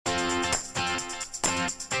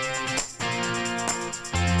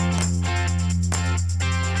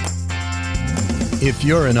If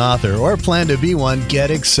you're an author or plan to be one,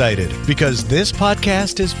 get excited because this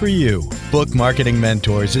podcast is for you. Book Marketing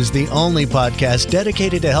Mentors is the only podcast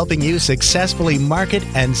dedicated to helping you successfully market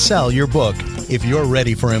and sell your book. If you're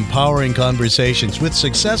ready for empowering conversations with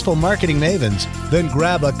successful marketing mavens, then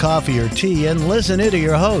grab a coffee or tea and listen in to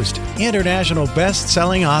your host, international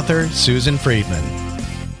best-selling author Susan Friedman.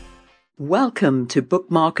 Welcome to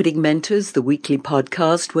Book Marketing Mentors, the weekly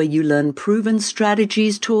podcast where you learn proven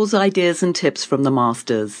strategies, tools, ideas, and tips from the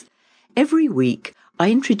masters. Every week,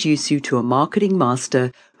 I introduce you to a marketing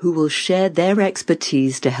master who will share their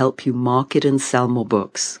expertise to help you market and sell more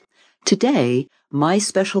books. Today, my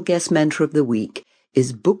special guest mentor of the week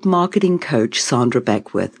is book marketing coach Sandra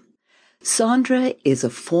Beckwith. Sandra is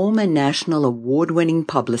a former national award-winning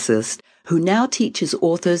publicist who now teaches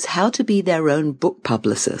authors how to be their own book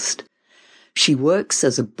publicist. She works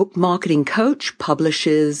as a book marketing coach,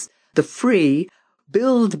 publishes the free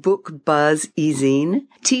Build Book Buzz e-zine,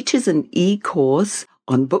 teaches an e-course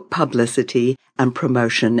on book publicity and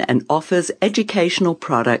promotion, and offers educational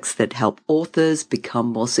products that help authors become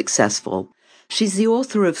more successful. She's the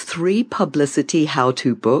author of 3 publicity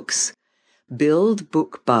how-to books: Build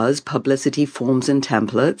Book Buzz Publicity Forms and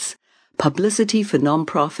Templates, Publicity for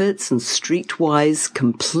Nonprofits, and Streetwise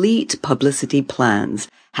Complete Publicity Plans,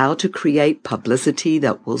 how to create publicity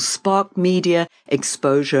that will spark media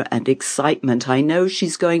exposure and excitement. I know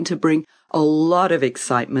she's going to bring a lot of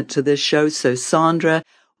excitement to this show. So Sandra,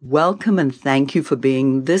 welcome and thank you for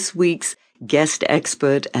being this week's guest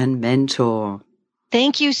expert and mentor.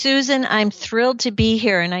 Thank you, Susan. I'm thrilled to be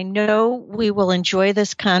here, and I know we will enjoy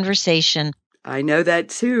this conversation. I know that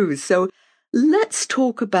too. So let's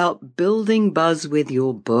talk about building buzz with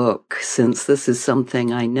your book, since this is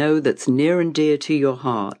something I know that's near and dear to your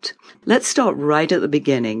heart. Let's start right at the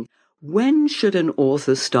beginning. When should an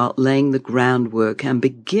author start laying the groundwork and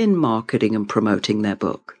begin marketing and promoting their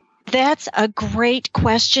book? That's a great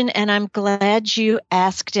question, and I'm glad you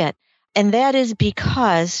asked it. And that is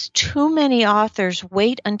because too many authors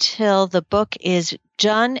wait until the book is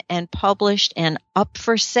done and published and up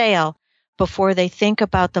for sale before they think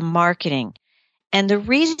about the marketing. And the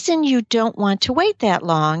reason you don't want to wait that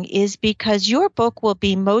long is because your book will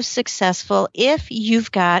be most successful if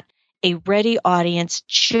you've got a ready audience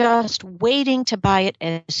just waiting to buy it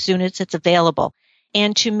as soon as it's available.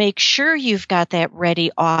 And to make sure you've got that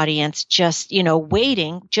ready audience just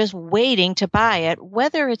waiting to buy it,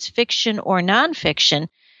 whether it's fiction or nonfiction,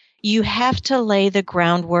 you have to lay the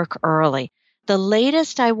groundwork early. The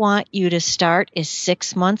latest I want you to start is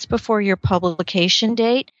 6 months before your publication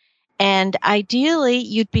date. And ideally,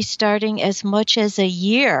 you'd be starting as much as a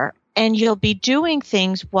year, and you'll be doing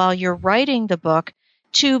things while you're writing the book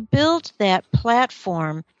to build that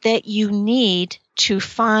platform that you need to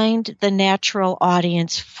find the natural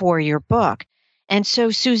audience for your book. And so,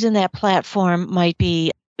 Susan, that platform might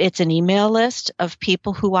be, it's an email list of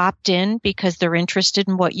people who opt in because they're interested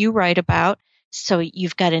in what you write about. So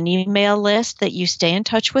you've got an email list that you stay in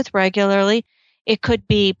touch with regularly. It could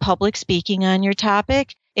be public speaking on your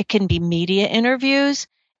topic. It can be media interviews.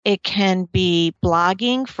 It can be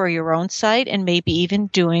blogging for your own site and maybe even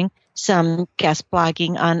doing some guest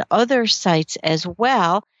blogging on other sites as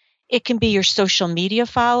well. It can be your social media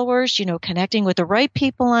followers, connecting with the right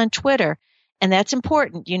people on Twitter. And that's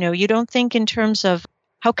important. You don't think in terms of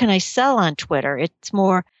how can I sell on Twitter? It's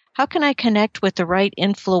more, how can I connect with the right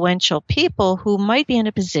influential people who might be in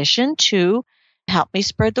a position to help me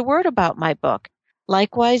spread the word about my book?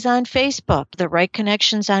 Likewise on Facebook, the right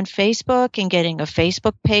connections on Facebook and getting a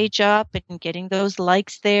Facebook page up and getting those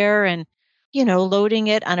likes there and, loading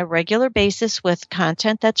it on a regular basis with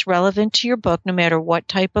content that's relevant to your book, no matter what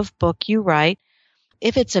type of book you write.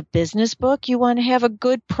 If it's a business book, you want to have a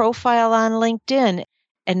good profile on LinkedIn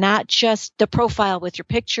and not just the profile with your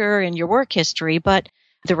picture and your work history, but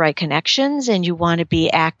the right connections, and you want to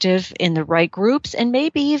be active in the right groups and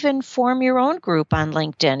maybe even form your own group on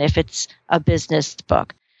LinkedIn if it's a business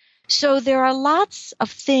book. So there are lots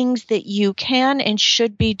of things that you can and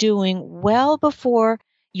should be doing well before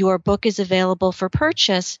your book is available for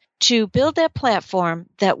purchase to build that platform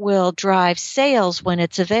that will drive sales when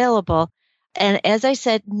it's available. And as I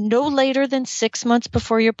said, no later than 6 months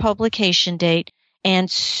before your publication date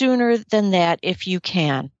and sooner than that if you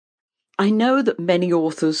can. I know that many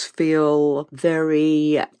authors feel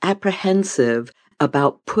very apprehensive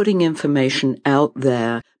about putting information out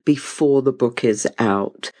there before the book is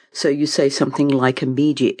out. So you say something like a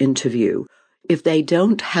media interview. If they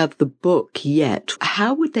don't have the book yet,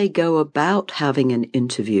 how would they go about having an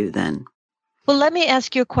interview then? Well, let me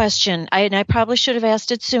ask you a question, and I probably should have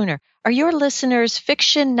asked it sooner. Are your listeners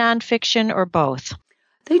fiction, nonfiction, or both?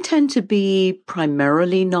 They tend to be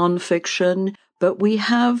primarily nonfiction, but we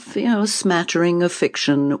have, a smattering of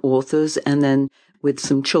fiction authors and then with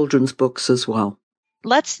some children's books as well.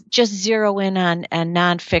 Let's just zero in on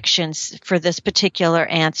nonfictions for this particular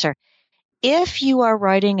answer. If you are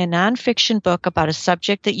writing a nonfiction book about a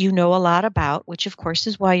subject that you know a lot about, which of course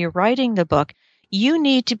is why you're writing the book, you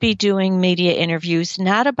need to be doing media interviews,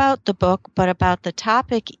 not about the book, but about the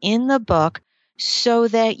topic in the book, so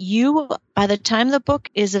that you, by the time the book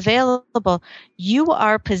is available, you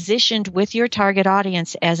are positioned with your target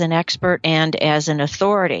audience as an expert and as an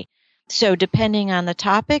authority. So depending on the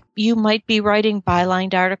topic, you might be writing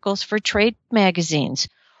bylined articles for trade magazines,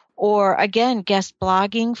 or again, guest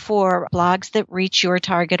blogging for blogs that reach your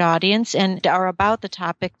target audience and are about the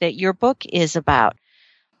topic that your book is about.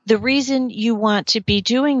 The reason you want to be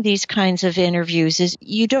doing these kinds of interviews is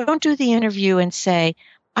you don't do the interview and say,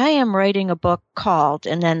 I am writing a book called,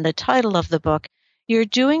 and then the title of the book. You're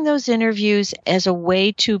doing those interviews as a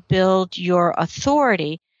way to build your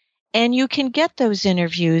authority, and you can get those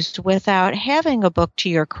interviews without having a book to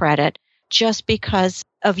your credit just because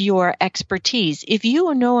of your expertise. If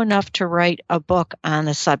you know enough to write a book on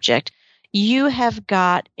the subject, you have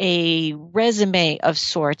got a resume of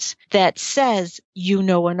sorts that says you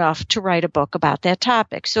know enough to write a book about that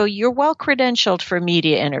topic. So you're well credentialed for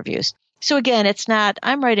media interviews. So again, it's not,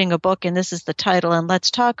 I'm writing a book and this is the title and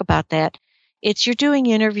let's talk about that. It's you're doing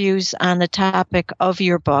interviews on the topic of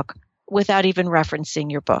your book without even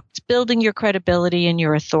referencing your book. It's building your credibility and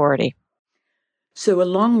your authority. So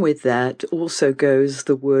along with that also goes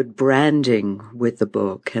the word branding with the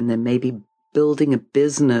book, and then maybe building a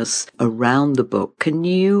business around the book. Can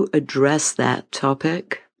you address that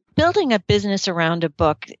topic? Building a business around a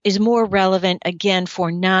book is more relevant, again,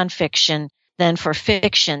 for nonfiction than for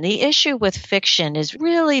fiction. The issue with fiction is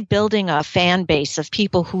really building a fan base of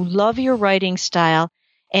people who love your writing style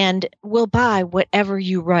and will buy whatever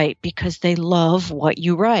you write because they love what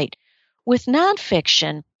you write. With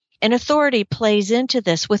nonfiction, and authority plays into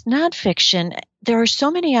this. With nonfiction, there are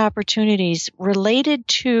so many opportunities related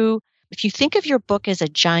to, if you think of your book as a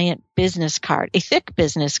giant business card, a thick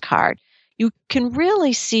business card, you can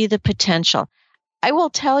really see the potential. I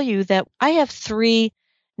will tell you that I have 3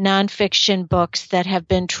 nonfiction books that have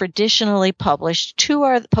been traditionally published. 2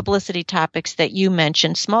 are the publicity topics that you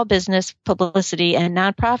mentioned, small business publicity and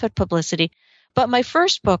nonprofit publicity. But my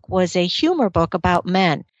first book was a humor book about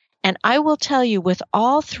men. And I will tell you, with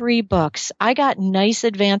all 3 books, I got nice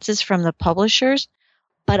advances from the publishers,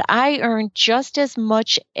 but I earned just as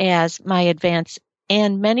much as my advance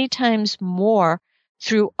and many times more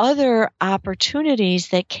through other opportunities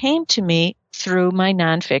that came to me through my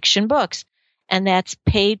nonfiction books. And that's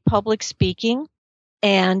paid public speaking,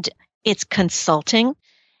 and it's consulting.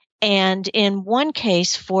 And in one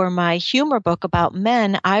case, for my humor book about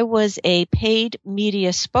men, I was a paid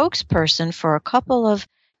media spokesperson for a couple of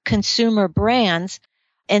consumer brands,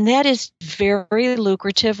 and that is very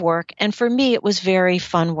lucrative work. And for me, it was very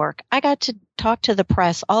fun work. I got to talk to the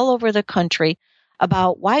press all over the country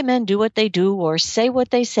about why men do what they do or say what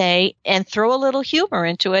they say and throw a little humor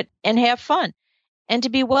into it and have fun. And to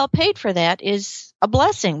be well paid for that is a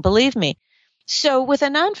blessing, believe me. So with a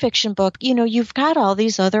nonfiction book, you've got all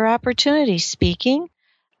these other opportunities. Speaking,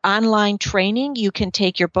 online training, you can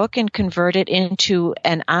take your book and convert it into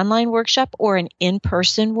an online workshop or an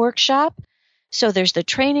in-person workshop. So there's the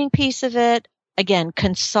training piece of it. Again,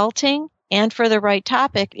 consulting, and for the right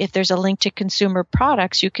topic, if there's a link to consumer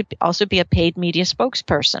products, you could also be a paid media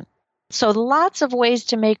spokesperson. So lots of ways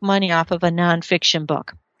to make money off of a nonfiction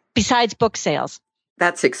book, besides book sales.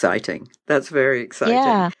 That's exciting. That's very exciting.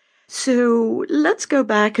 Yeah. So let's go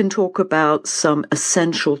back and talk about some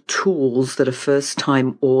essential tools that a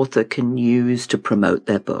first-time author can use to promote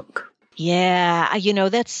their book. Yeah,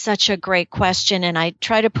 that's such a great question. And I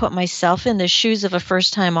try to put myself in the shoes of a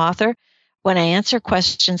first-time author when I answer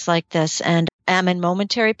questions like this. And I'm in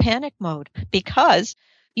momentary panic mode because,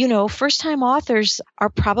 first-time authors are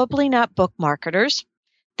probably not book marketers.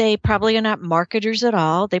 They probably are not marketers at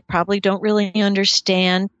all. They probably don't really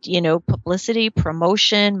understand, publicity,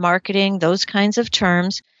 promotion, marketing, those kinds of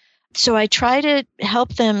terms. So I try to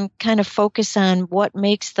help them kind of focus on what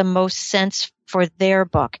makes the most sense for their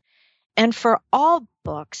book. And for all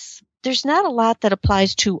books, there's not a lot that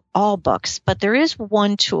applies to all books, but there is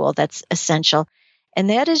one tool that's essential, and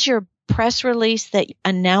that is your press release that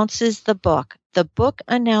announces the book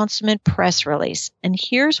announcement press release. And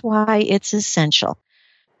here's why it's essential.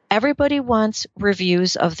 Everybody wants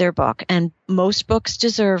reviews of their book, and most books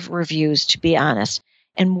deserve reviews, to be honest.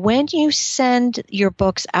 And when you send your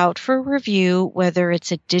books out for review, whether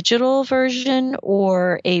it's a digital version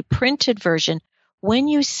or a printed version, when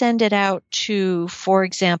you send it out to, for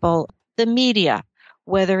example, the media,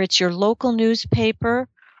 whether it's your local newspaper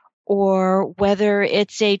or whether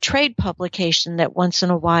it's a trade publication that once in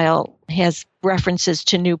a while has references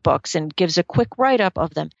to new books and gives a quick write-up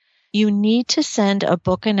of them, you need to send a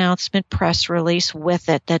book announcement press release with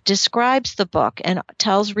it that describes the book and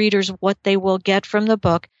tells readers what they will get from the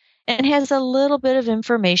book and has a little bit of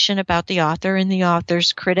information about the author and the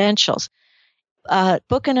author's credentials.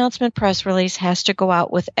 Book announcement press release has to go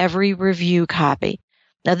out with every review copy.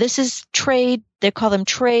 Now, this is trade. They call them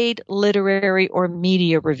trade, literary, or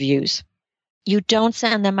media reviews. You don't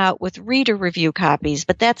send them out with reader review copies,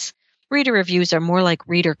 but reader reviews are more like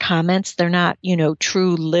reader comments. They're not,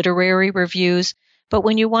 true literary reviews. But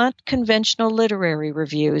when you want conventional literary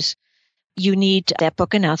reviews, you need that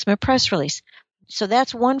book announcement press release. So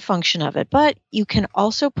that's one function of it. But you can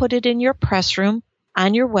also put it in your press room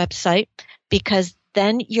on your website, because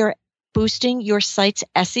then you're boosting your site's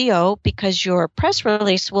SEO, because your press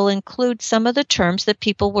release will include some of the terms that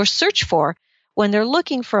people will search for when they're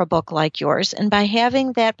looking for a book like yours. And by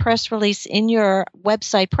having that press release in your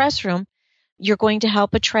website press room, you're going to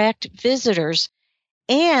help attract visitors.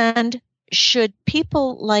 And should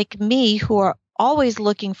people like me, who are always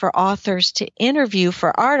looking for authors to interview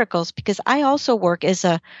for articles, because I also work as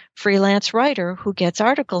a freelance writer who gets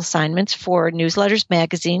article assignments for newsletters,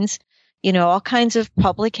 magazines, all kinds of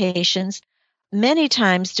publications. Many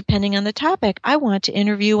times, depending on the topic, I want to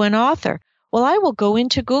interview an author. Well, I will go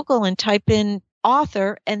into Google and type in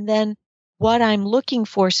author and then what I'm looking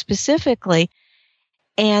for specifically.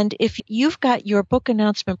 And if you've got your book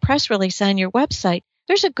announcement press release on your website,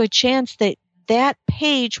 there's a good chance that that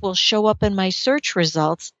page will show up in my search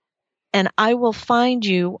results and I will find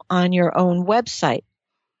you on your own website.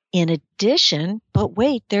 In addition, but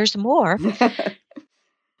wait, there's more.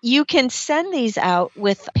 You can send these out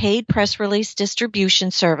with paid press release distribution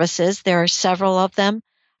services. There are several of them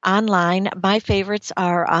online. My favorites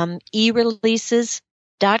are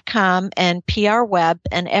ereleases.com and PR Web.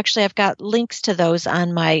 And actually, I've got links to those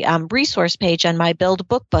on my resource page on my Build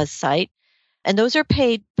Book Buzz site. And those are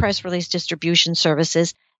paid press release distribution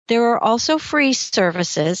services. There are also free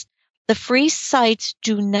services. The free sites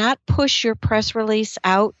do not push your press release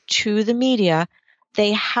out to the media.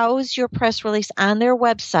 They house your press release on their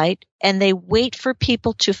website and they wait for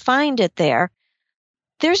people to find it there.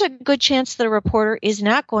 There's a good chance that a reporter is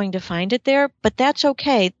not going to find it there, but that's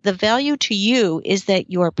okay. The value to you is that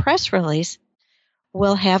your press release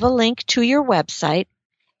will have a link to your website.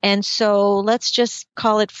 And so let's just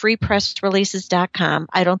call it freepressreleases.com.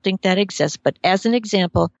 I don't think that exists, but as an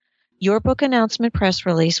example, your book announcement press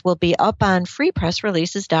release will be up on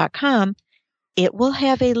freepressreleases.com. It will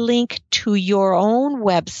have a link to your own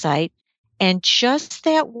website, and just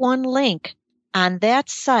that one link on that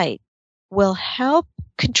site will help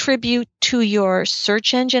contribute to your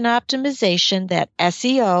search engine optimization, that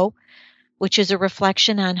SEO, which is a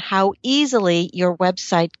reflection on how easily your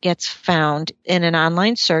website gets found in an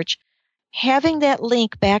online search. Having that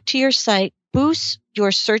link back to your site boosts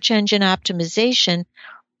your search engine optimization,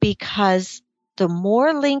 because the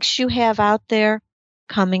more links you have out there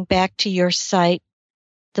coming back to your site,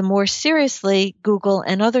 the more seriously Google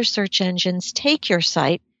and other search engines take your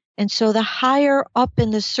site. And so the higher up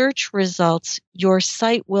in the search results your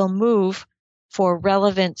site will move for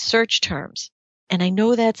relevant search terms. And I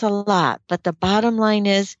know that's a lot, but the bottom line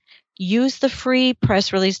is use the free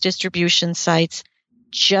press release distribution sites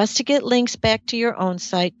just to get links back to your own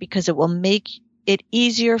site, because it will make it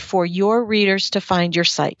easier for your readers to find your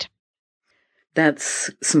site. That's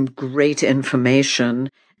some great information.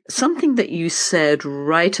 Something that you said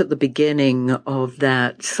right at the beginning of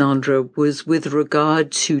that, Sandra, was with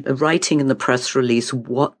regard to writing in the press release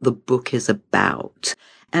what the book is about.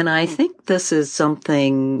 And I think this is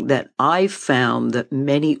something that I've found that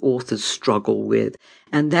many authors struggle with,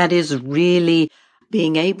 and that is really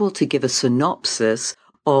being able to give a synopsis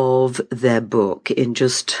of their book in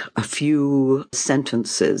just a few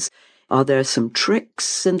sentences. Are there some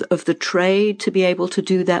tricks of the trade to be able to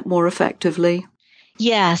do that more effectively?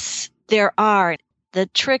 Yes, there are. The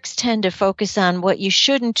tricks tend to focus on what you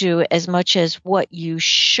shouldn't do as much as what you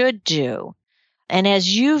should do. And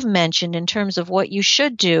as you've mentioned, in terms of what you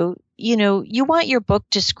should do, you want your book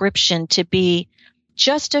description to be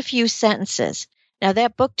just a few sentences. Now,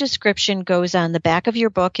 that book description goes on the back of your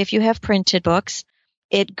book if you have printed books.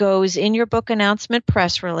 It goes in your book announcement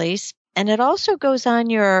press release. And it also goes on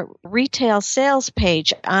your retail sales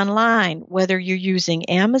page online, whether you're using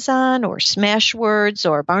Amazon or Smashwords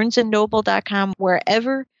or barnesandnoble.com,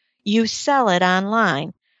 wherever you sell it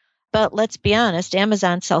online. But let's be honest,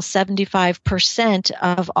 Amazon sells 75%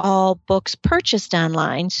 of all books purchased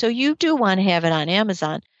online. So you do want to have it on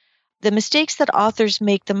Amazon. The mistakes that authors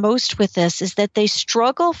make the most with this is that they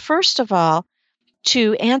struggle, first of all,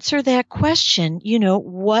 to answer that question,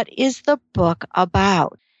 what is the book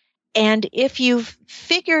about? And if you've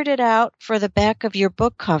figured it out for the back of your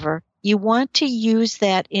book cover, you want to use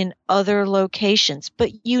that in other locations,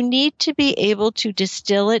 but you need to be able to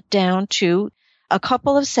distill it down to a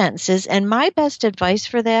couple of sentences. And my best advice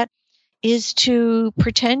for that is to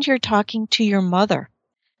pretend you're talking to your mother.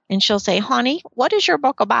 And she'll say, honey, what is your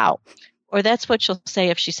book about? Or that's what she'll say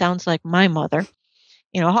if she sounds like my mother.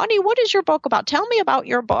 Honey, what is your book about? Tell me about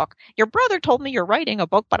your book. Your brother told me you're writing a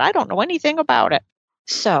book, but I don't know anything about it.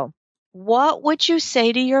 So what would you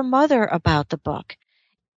say to your mother about the book?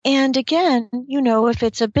 And again, if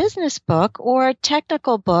it's a business book or a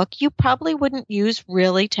technical book, you probably wouldn't use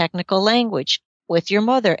really technical language with your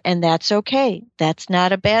mother, and that's okay. That's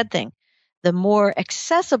not a bad thing. The more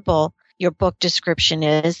accessible your book description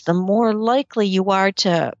is, the more likely you are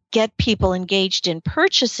to get people engaged in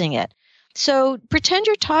purchasing it. So pretend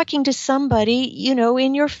you're talking to somebody,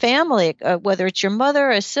 in your family, whether it's your mother,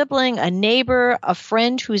 a sibling, a neighbor, a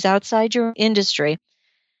friend who's outside your industry.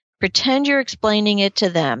 Pretend you're explaining it to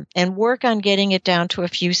them and work on getting it down to a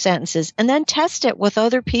few sentences, and then test it with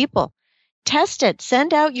other people. Test it.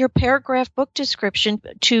 Send out your paragraph book description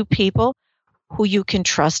to people who you can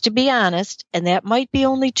trust to be honest, and that might be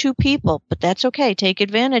only 2 people, but that's okay. Take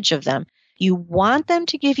advantage of them. You want them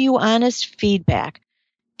to give you honest feedback.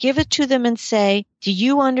 Give it to them and say, do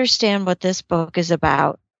you understand what this book is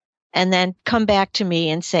about? And then come back to me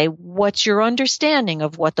and say, what's your understanding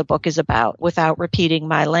of what the book is about without repeating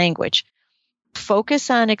my language? Focus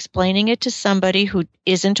on explaining it to somebody who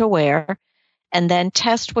isn't aware, and then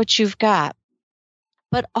test what you've got.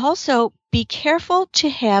 But also be careful to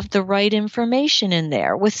have the right information in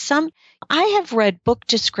there. I have read book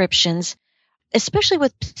descriptions, especially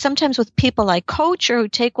sometimes with people I coach or who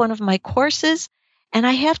take one of my courses, and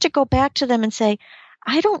I have to go back to them and say,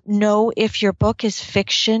 I don't know if your book is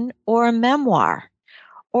fiction or a memoir,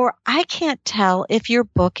 or I can't tell if your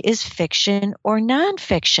book is fiction or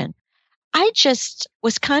nonfiction. I just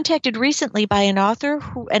was contacted recently by an author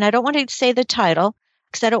who, and I don't want to say the title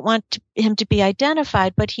because I don't want him to be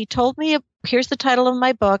identified, but he told me, here's the title of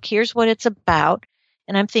my book, here's what it's about.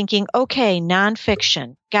 And I'm thinking, okay,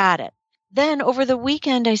 nonfiction, got it. Then over the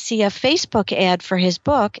weekend, I see a Facebook ad for his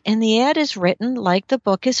book, and the ad is written like the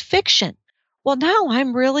book is fiction. Well, now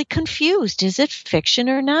I'm really confused. Is it fiction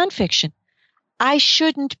or nonfiction? I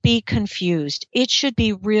shouldn't be confused. It should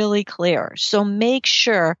be really clear. So make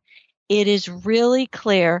sure it is really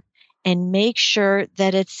clear and make sure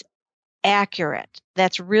that it's accurate.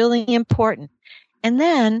 That's really important. And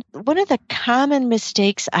then one of the common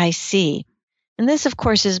mistakes I see, and this, of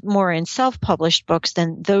course, is more in self-published books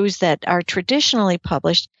than those that are traditionally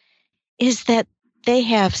published, is that they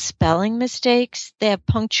have spelling mistakes, they have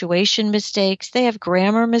punctuation mistakes, they have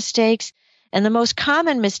grammar mistakes, and the most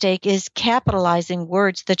common mistake is capitalizing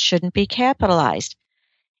words that shouldn't be capitalized.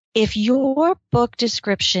 If your book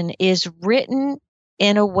description is written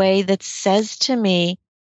in a way that says to me,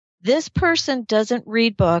 this person doesn't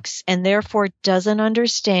read books and therefore doesn't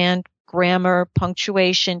understand grammar,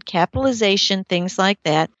 punctuation, capitalization, things like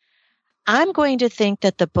that, I'm going to think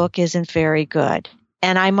that the book isn't very good.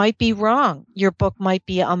 And I might be wrong. Your book might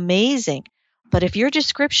be amazing. But if your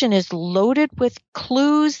description is loaded with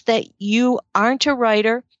clues that you aren't a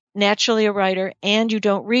writer, naturally a writer, and you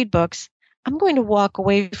don't read books, I'm going to walk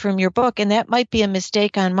away from your book. And that might be a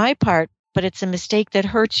mistake on my part, but it's a mistake that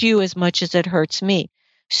hurts you as much as it hurts me.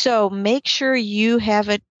 So make sure you have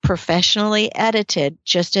it professionally edited,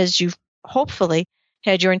 just as you've hopefully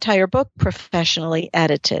had your entire book professionally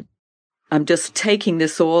edited. I'm just taking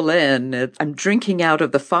this all in. I'm drinking out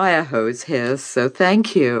of the fire hose here, so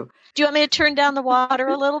thank you. Do you want me to turn down the water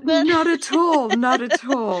a little bit? Not at all, not at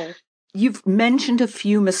all. You've mentioned a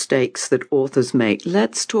few mistakes that authors make.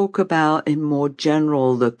 Let's talk about, in more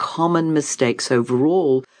general, the common mistakes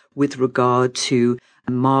overall with regard to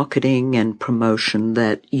marketing and promotion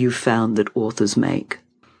that you found that authors make.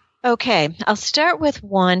 Okay, I'll start with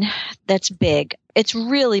one that's big. It's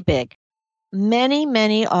really big.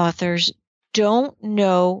 Many authors don't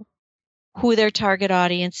know who their target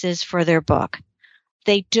audience is for their book.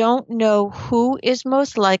 They don't know who is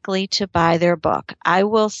most likely to buy their book. I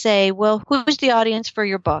will say, well, who's the audience for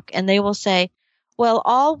your book? And they will say, well,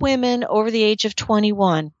 all women over the age of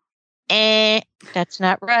 21. That's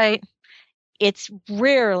not right. It's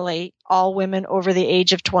rarely all women over the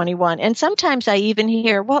age of 21. And sometimes I even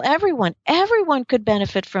hear, well, everyone could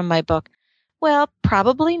benefit from my book. Well,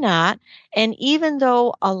 probably not. And even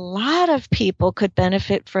though a lot of people could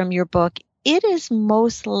benefit from your book, it is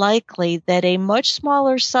most likely that a much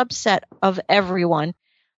smaller subset of everyone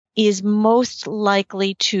is most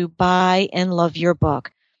likely to buy and love your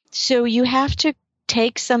book. So you have to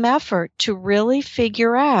take some effort to really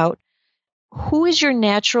figure out who is your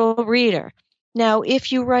natural reader. Now,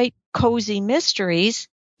 if you write cozy mysteries,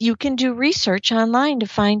 you can do research online to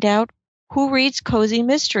find out who reads cozy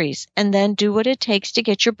mysteries and then do what it takes to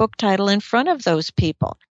get your book title in front of those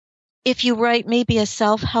people. If you write maybe a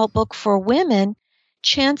self-help book for women,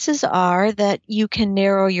 chances are that you can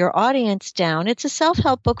narrow your audience down. It's a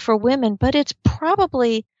self-help book for women, but it's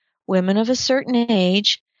probably women of a certain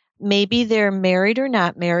age. Maybe they're married or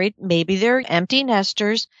not married. Maybe they're empty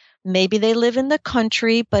nesters. Maybe they live in the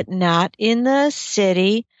country, but not in the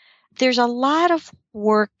city. There's a lot of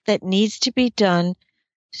work that needs to be done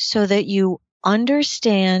so that you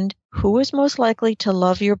understand who is most likely to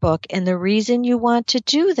love your book. And the reason you want to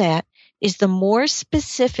do that is the more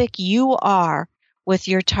specific you are with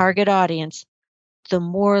your target audience, the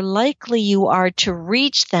more likely you are to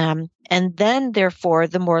reach them. And then, therefore,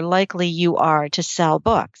 the more likely you are to sell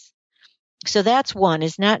books. So that's one,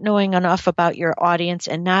 is not knowing enough about your audience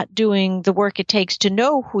and not doing the work it takes to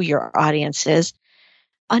know who your audience is.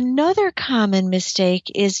 Another common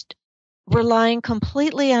mistake is relying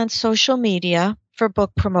completely on social media for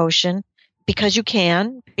book promotion because you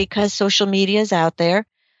can, because social media is out there.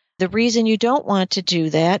 The reason you don't want to do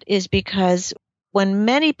that is because when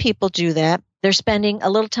many people do that, they're spending a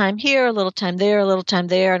little time here, a little time there, a little time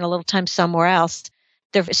there, and a little time somewhere else.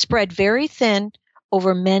 They're spread very thin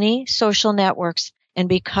over many social networks. And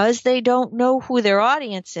because they don't know who their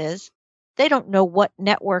audience is, they don't know what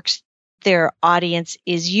networks their audience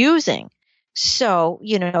is using. So,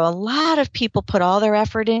 a lot of people put all their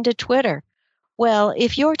effort into Twitter. Well,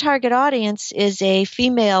 if your target audience is a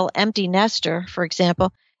female empty nester, for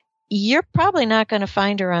example, you're probably not going to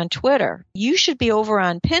find her on Twitter. You should be over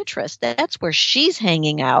on Pinterest. That's where she's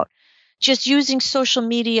hanging out. Just using social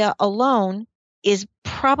media alone is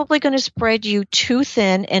probably going to spread you too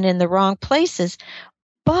thin and in the wrong places.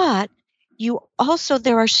 But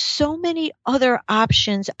there are so many other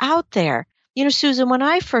options out there. Susan, when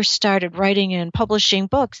I first started writing and publishing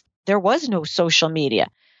books, there was no social media.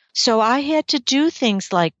 So I had to do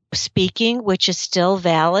things like speaking, which is still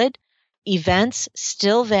valid, events,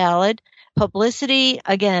 still valid, publicity,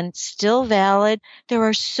 again, still valid. There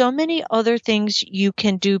are so many other things you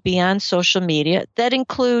can do beyond social media that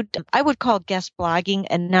include, I would call guest blogging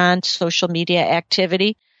a non-social media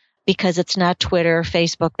activity, because it's not Twitter,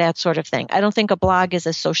 Facebook, that sort of thing. I don't think a blog is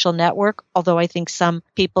a social network, although I think some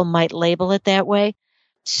people might label it that way.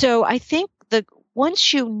 So I think that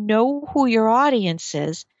once you know who your audience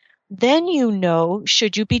is, then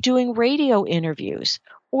should you be doing radio interviews,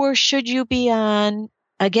 or should you be on,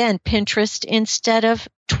 again, Pinterest instead of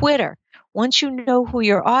Twitter? Once you know who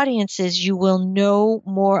your audience is, you will know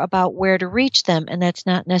more about where to reach them, and that's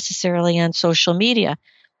not necessarily on social media.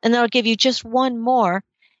 And then I'll give you just one more.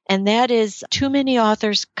 And that is, too many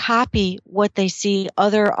authors copy what they see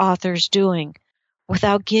other authors doing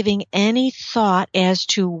without giving any thought as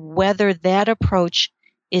to whether that approach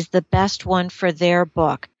is the best one for their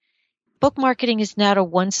book. Book marketing is not a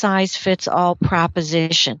one-size-fits-all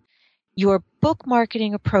proposition. Your book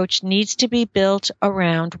marketing approach needs to be built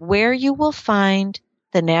around where you will find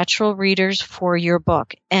the natural readers for your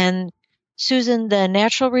book. And Susan, the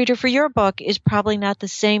natural reader for your book is probably not the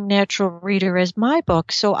same natural reader as my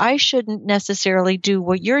book, so I shouldn't necessarily do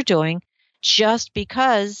what you're doing just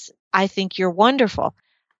because I think you're wonderful.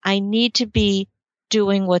 I need to be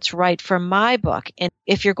doing what's right for my book. And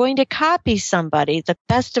if you're going to copy somebody, the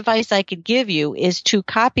best advice I could give you is to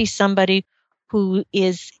copy somebody who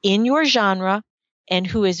is in your genre and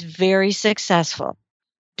who is very successful.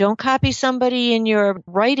 Don't copy somebody in your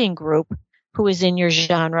writing group who is in your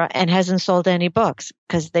genre and hasn't sold any books,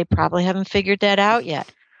 because they probably haven't figured that out yet.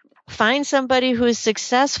 Find somebody who is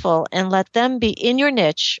successful and let them be in your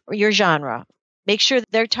niche or your genre. Make sure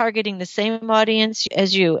they're targeting the same audience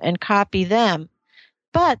as you and copy them.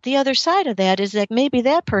 But the other side of that is that maybe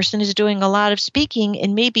that person is doing a lot of speaking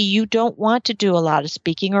and maybe you don't want to do a lot of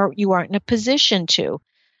speaking, or you aren't in a position to.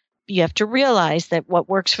 You have to realize that what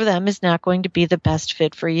works for them is not going to be the best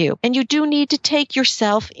fit for you. And you do need to take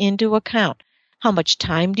yourself into account. How much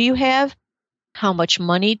time do you have? How much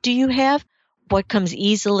money do you have? What comes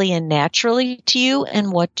easily and naturally to you?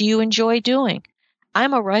 And what do you enjoy doing?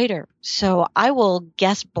 I'm a writer, so I will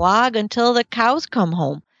guest blog until the cows come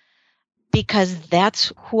home because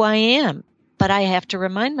that's who I am. But I have to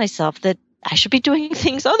remind myself that I should be doing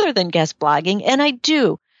things other than guest blogging, and I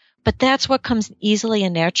do. but that's what comes easily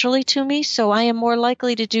and naturally to me. So I am more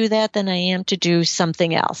likely to do that than I am to do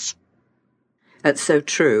something else. That's so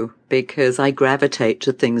true, because I gravitate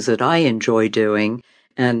to things that I enjoy doing,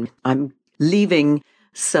 and I'm leaving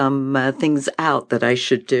some things out that I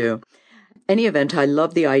should do. Any event, I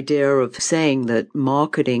love the idea of saying that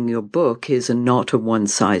marketing your book is not a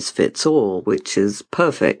one-size-fits-all, which is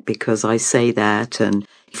perfect, because I say that, and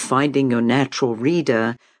finding your natural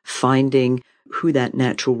reader, finding who that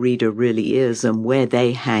natural reader really is and where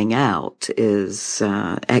they hang out is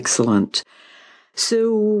excellent.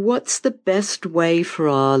 So what's the best way for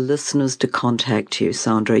our listeners to contact you,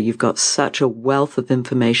 Sandra? You've got such a wealth of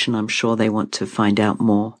information. I'm sure they want to find out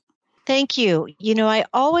more. Thank you. I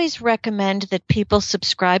always recommend that people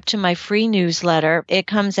subscribe to my free newsletter. It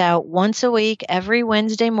comes out once a week, every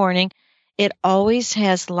Wednesday morning. It always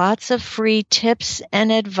has lots of free tips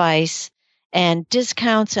and advice and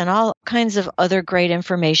discounts and all kinds of other great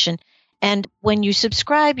information. And when you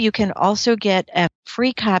subscribe, you can also get a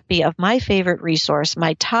free copy of my favorite resource,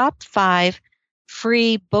 my top 5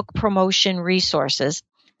 free book promotion resources.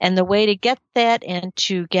 And the way to get that and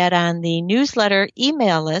to get on the newsletter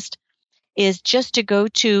email list is just to go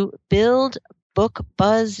to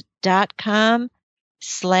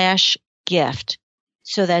buildbookbuzz.com/gift.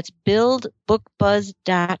 So that's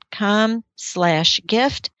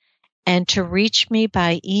buildbookbuzz.com/gift. And to reach me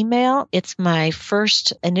by email, it's my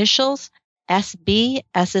first initials, SB,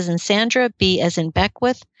 S as in Sandra, B as in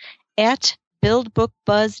Beckwith, at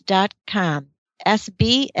buildbookbuzz.com.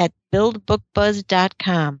 SB at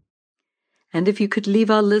buildbookbuzz.com. And if you could leave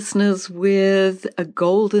our listeners with a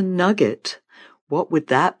golden nugget, what would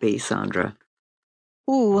that be, Sandra?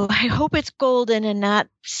 Ooh, I hope it's golden and not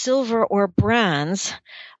silver or bronze.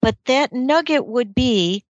 But that nugget would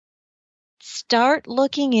be, start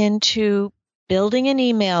looking into building an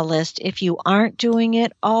email list if you aren't doing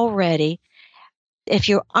it already. If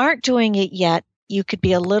you aren't doing it yet, you could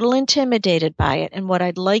be a little intimidated by it. And what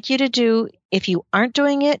I'd like you to do, if you aren't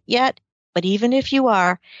doing it yet, but even if you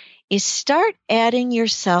are, is start adding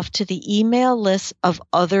yourself to the email list of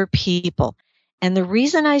other people. And the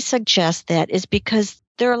reason I suggest that is because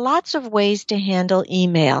there are lots of ways to handle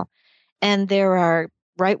email. And there are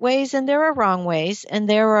right ways and there are wrong ways and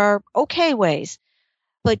there are okay ways.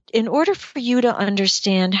 But in order for you to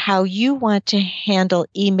understand how you want to handle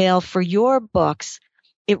email for your books,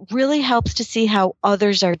 it really helps to see how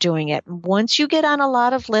others are doing it. Once you get on a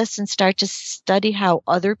lot of lists and start to study how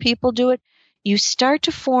other people do it, you start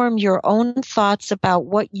to form your own thoughts about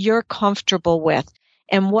what you're comfortable with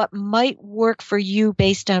and what might work for you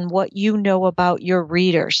based on what you know about your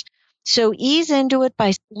readers. So ease into it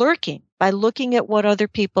by looking at what other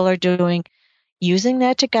people are doing, using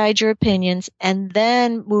that to guide your opinions, and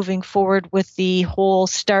then moving forward with the whole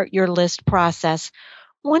start your list process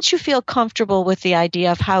once you feel comfortable with the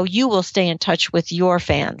idea of how you will stay in touch with your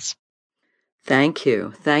fans. Thank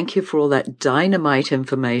you. Thank you for all that dynamite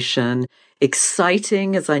information,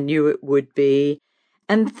 exciting as I knew it would be.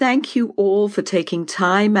 And thank you all for taking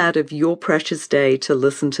time out of your precious day to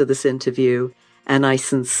listen to this interview. And I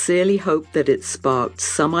sincerely hope that it sparked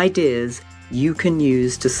some ideas you can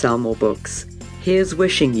use to sell more books. Here's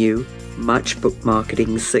wishing you much book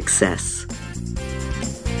marketing success.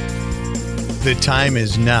 The time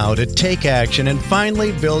is now to take action and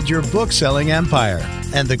finally build your book-selling empire.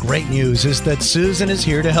 And the great news is that Susan is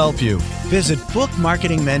here to help you. Visit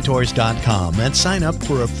bookmarketingmentors.com and sign up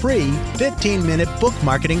for a free 15-minute book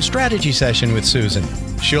marketing strategy session with Susan.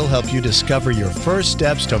 She'll help you discover your first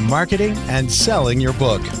steps to marketing and selling your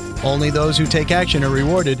book. Only those who take action are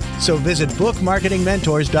rewarded, so visit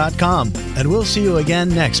bookmarketingmentors.com, and we'll see you again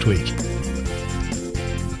next week.